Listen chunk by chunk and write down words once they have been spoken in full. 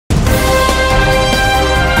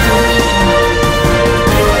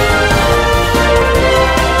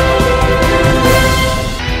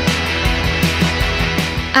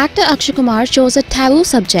Actor Akshay Kumar shows a taboo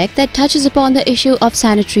subject that touches upon the issue of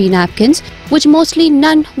sanitary napkins, which mostly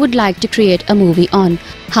none would like to create a movie on.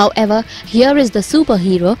 However, here is the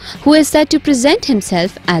superhero who is said to present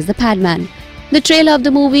himself as the Padman. The trailer of the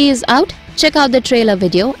movie is out. Check out the trailer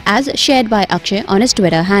video as shared by Akshay on his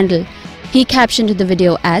Twitter handle. He captioned the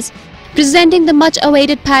video as, "Presenting the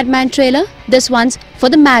much-awaited Padman trailer, this one's for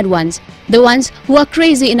the mad ones, the ones who are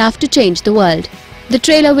crazy enough to change the world." The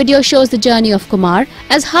trailer video shows the journey of Kumar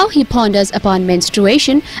as how he ponders upon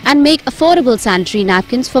menstruation and make affordable sanitary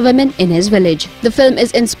napkins for women in his village. The film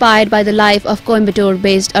is inspired by the life of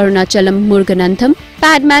Coimbatore-based Arunachalam Muruganantham.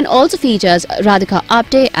 Padman also features Radhika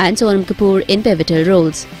Apte and Sonam Kapoor in pivotal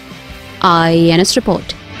roles. INS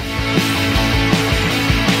Report.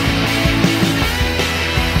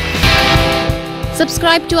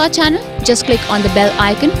 Subscribe to our channel. Just click on the bell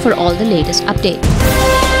icon for all the latest updates.